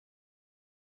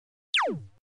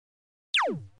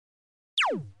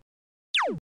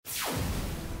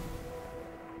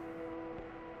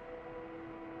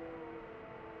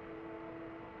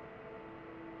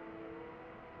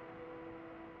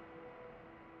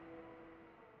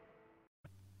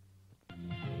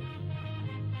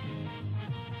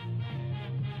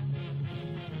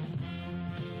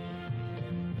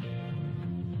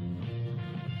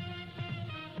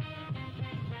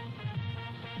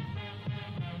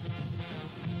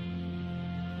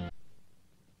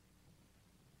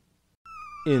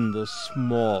In the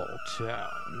small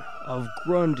town of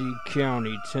Grundy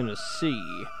County,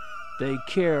 Tennessee, they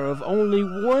care of only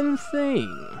one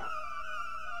thing: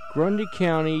 Grundy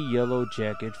County Yellow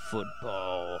Jacket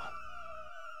football.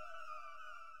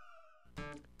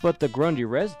 But the Grundy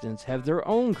residents have their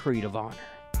own creed of honor: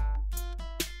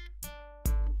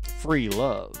 free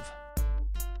love.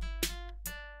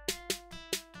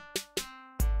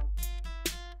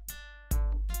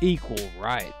 Equal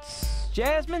rights.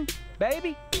 Jasmine,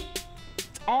 baby,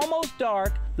 it's almost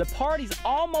dark, the party's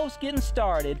almost getting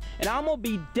started, and I'm gonna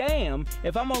be damned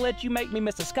if I'm gonna let you make me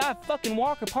miss a Sky fucking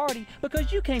Walker party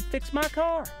because you can't fix my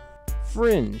car.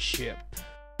 Friendship.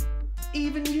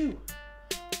 Even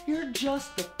you're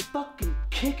just the fucking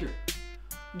kicker.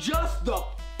 Just the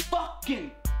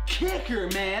fucking kicker,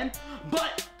 man.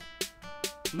 But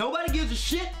nobody gives a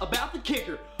shit about the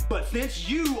kicker. But since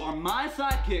you are my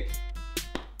sidekick,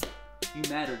 you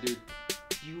matter, dude.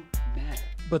 You matter.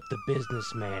 But the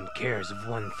businessman cares of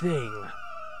one thing: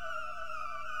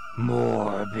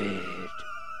 morbid.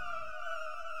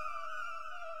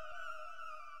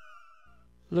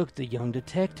 Look, the young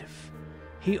detective.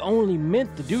 He only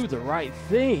meant to do the right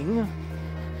thing.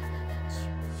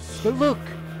 But look,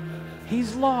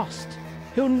 he's lost.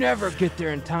 He'll never get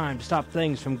there in time to stop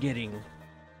things from getting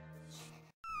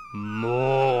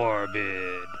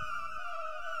morbid.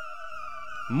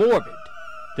 Morbid,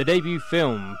 the debut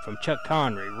film from Chuck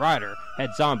Connery, writer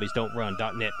at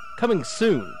ZombiesDon'tRun.net, coming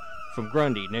soon from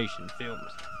Grundy Nation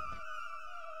Films.